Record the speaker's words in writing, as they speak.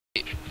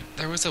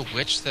there was a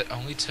witch that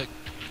only took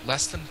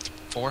less than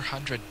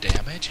 400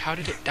 damage? How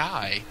did it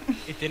die?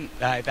 It didn't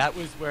die. That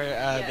was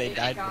where they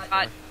died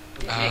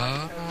before.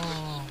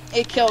 Oh.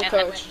 It killed And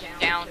Coach. I went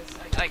down.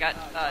 I got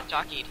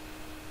jockeyed.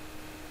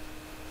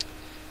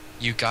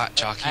 You got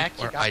jockeyed,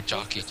 or I got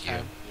jockeyed this you?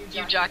 time.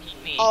 You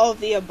jockeyed me. All of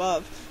the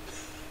above.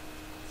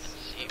 Let's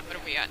see, what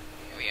have we got?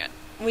 What have we got?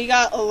 We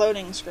got a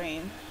loading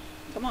screen.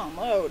 Come on,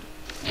 load.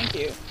 Thank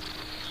you.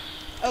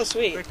 Oh,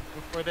 sweet. Quick,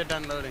 before they're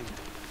done loading.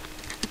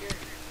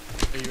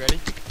 Are you ready?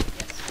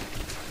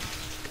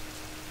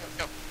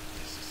 Go.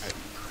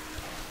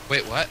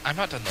 Wait, what? I'm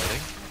not done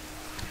loading.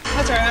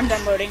 That's alright, I'm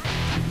done loading.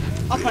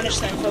 I'll punish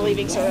them for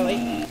leaving so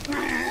early.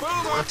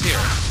 What's here?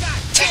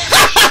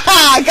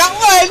 Got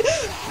one!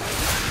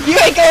 You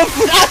ain't going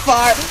for that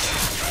far!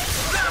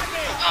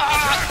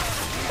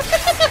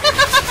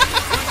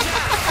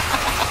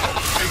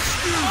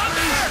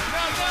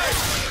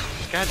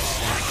 God.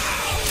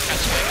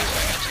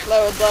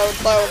 Load,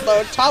 load, load,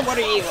 load. Tom, what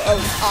are you?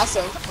 Oh,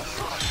 awesome.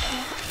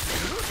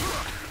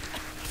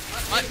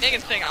 My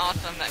Megan's saying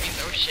awesome, that means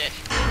oh shit.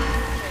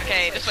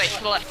 Okay, this way,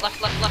 to the left,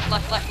 left, left, left,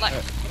 left, left,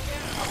 left.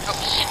 Oh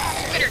shit,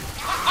 spitter!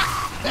 Fuck!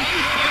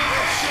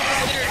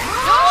 Spitter!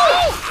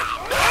 No!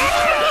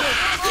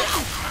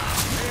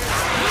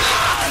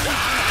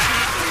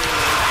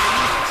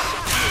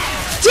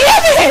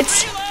 Damn it!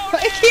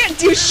 I can't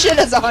do shit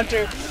as a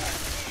hunter.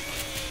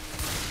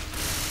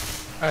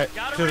 Alright,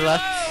 to the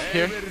left,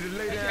 here.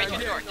 Right through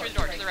the door,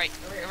 to the right.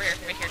 Over here,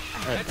 right here.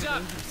 Alright.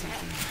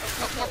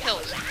 Oh, more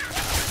pills.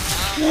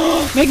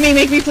 Make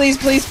me, please,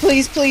 please,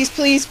 please, please,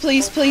 please,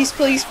 please, please,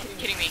 please. Are you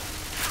kidding me?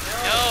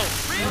 No!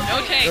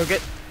 No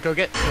tank! Go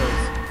get pills.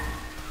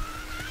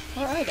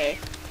 Where are they?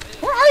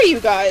 Where are you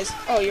guys?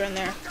 Oh, you're in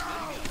there.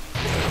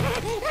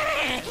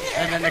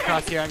 And then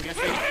across here, I'm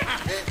guessing.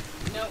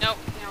 Nope,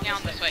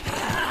 down this way.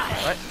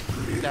 What?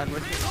 Down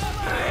with me.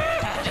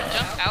 Just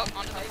jump out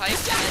onto the pipe and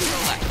then go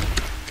left.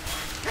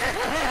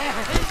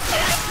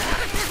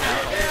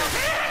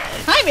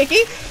 Hi,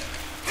 Mickey.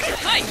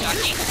 Hi,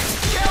 jockey.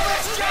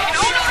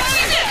 Oh no,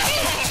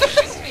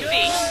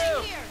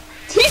 no,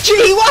 Teacher,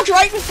 he walked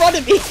right in front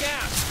of me.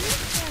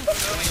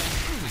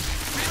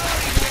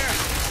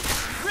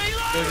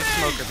 There's a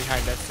smoker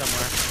behind us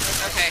somewhere.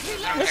 Okay,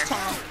 I don't Where's care.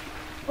 Tom?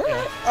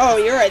 Where? Oh,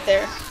 you're right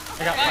there.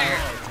 I got fire.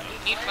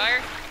 Need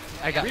fire?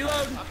 I got fire.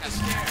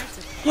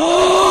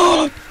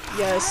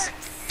 Yes.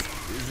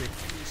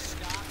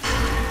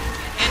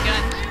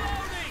 Handgun.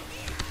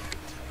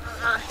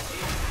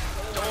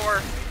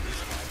 Door.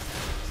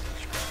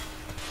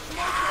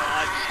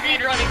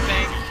 Speed running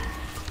thing.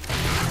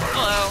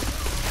 Hello.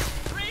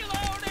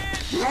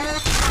 No,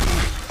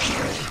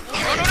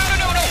 no, no, no,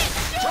 no, no!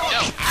 No,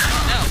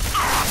 no,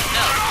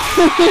 no.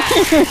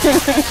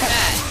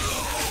 Bad.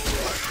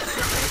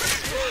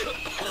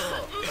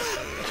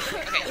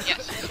 Okay, yes,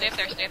 stay up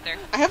there, stay up there.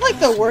 I have like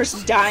the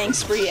worst dying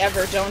spree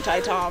ever, don't I,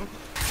 Tom?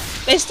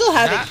 They still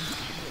haven't.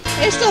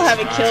 They still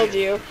haven't killed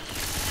you.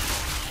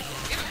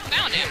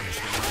 Found him.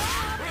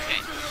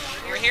 Okay,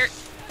 over here.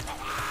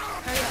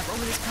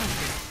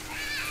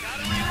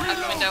 Out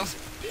the window.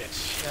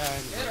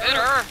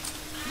 Spitter.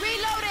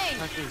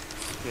 Fucking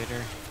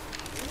spitter.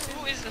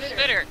 Who is the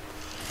spitter?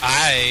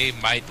 I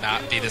might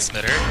not be the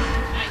smitter.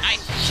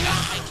 Thank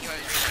you, I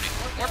was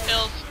reloading. More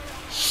pills.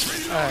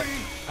 Alright,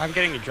 I'm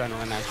getting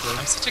adrenaline actually.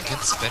 I'm such a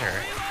good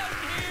spitter.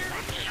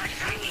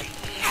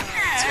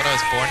 That's what I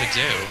was born to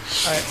do.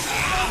 Alright.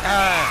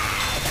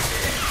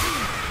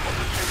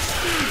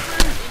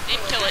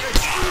 Didn't kill it.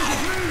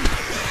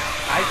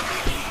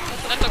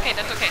 That's okay,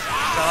 that's okay.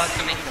 Dog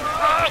Coming.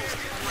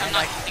 I'm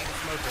not using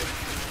smoker.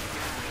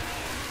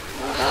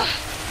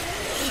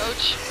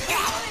 Coach,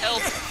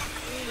 help.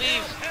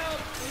 Please.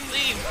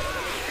 Please.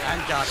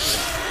 I'm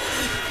jockeying.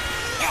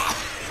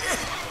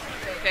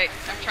 Okay,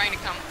 I'm trying to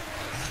come.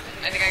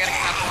 I think I gotta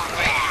come out the wrong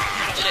way.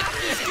 Shit.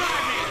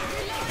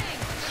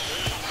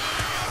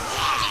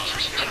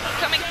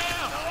 Coming.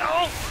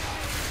 No!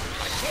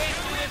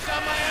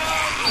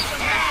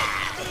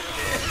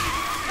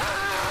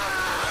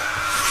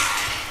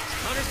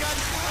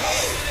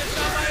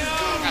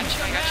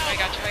 I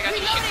got you.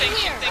 Shoot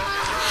things.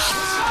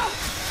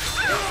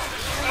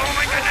 Oh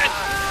my goodness!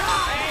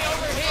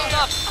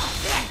 Stop!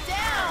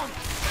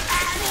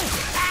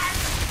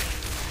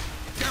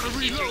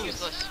 These are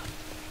useless.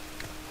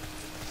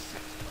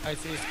 I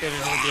see a spitter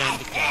over behind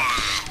the car.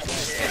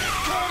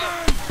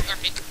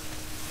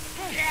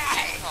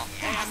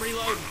 I'm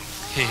reloading.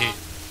 Hehe.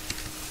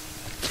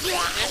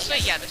 This way?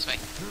 Yeah, this way.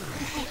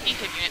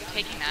 Painted unit,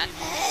 taking that.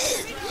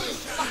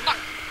 Fuck.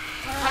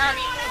 You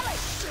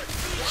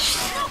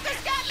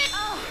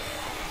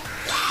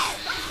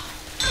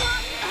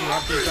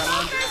have the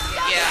adrenaline?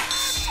 Yeah.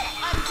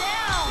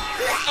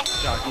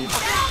 Jockey.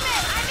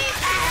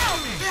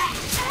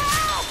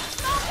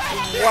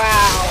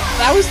 Wow,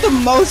 that was the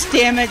most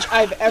damage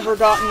I've ever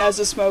gotten as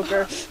a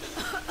smoker.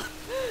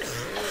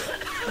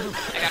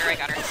 I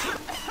got her.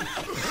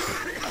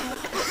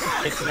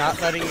 It's not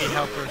letting me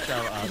help her show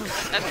up.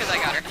 That's because I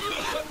got her.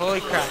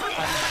 Holy crap.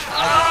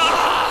 I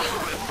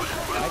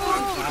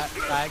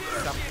lag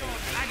something.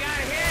 got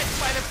hit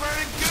by the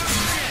burning goose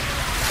shit.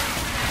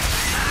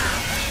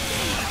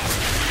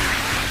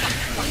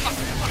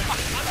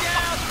 I'm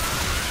down.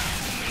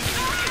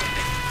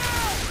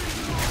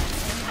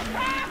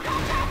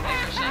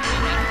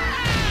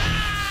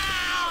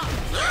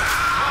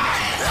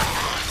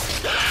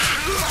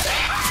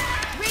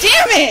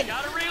 Damn it!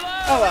 Gotta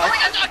reload. Oh well.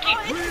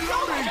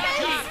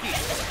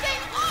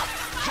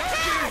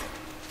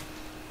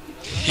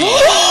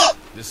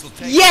 This'll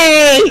take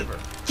Yay!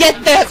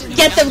 Get them!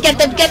 Get them! Get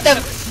them! Get them!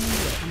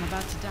 I'm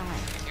about to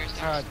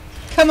die.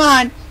 Come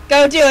on,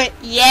 go do it!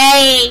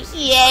 Yay!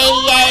 Yay!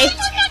 Yay!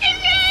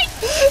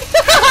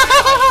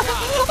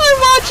 I'm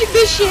watching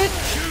this shit.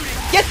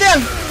 Get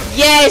them!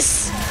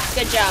 Yes!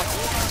 Good job.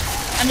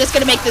 I'm just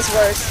gonna make this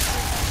worse.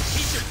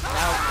 Shit!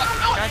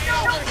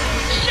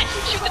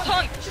 Shoot the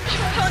tongue! Shoot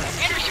the tongue!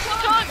 Andrew, shoot the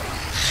tongue!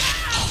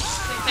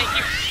 Thank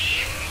you.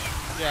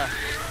 Yeah.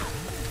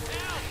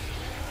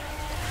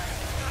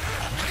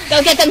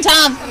 Go get them,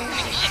 Tom!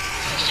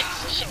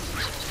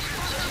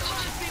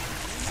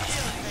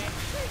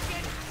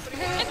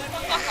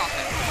 Fuck off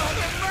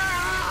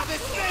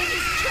it.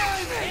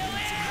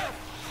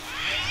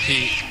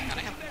 Pete,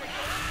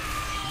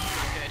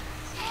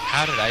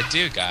 how did I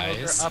do,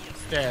 guys?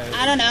 Upstairs.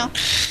 I don't know.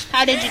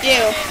 How did you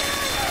do?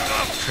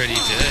 Pretty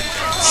good.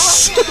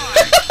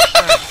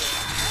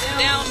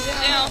 Down.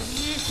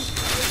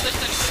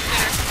 Listen,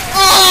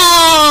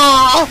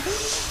 Oh!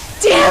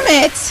 Damn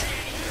it!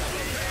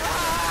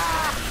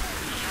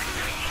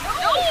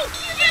 no!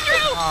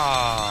 Andrew!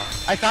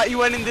 Aww. I thought you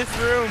went in this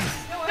room.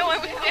 No, I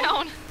was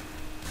down.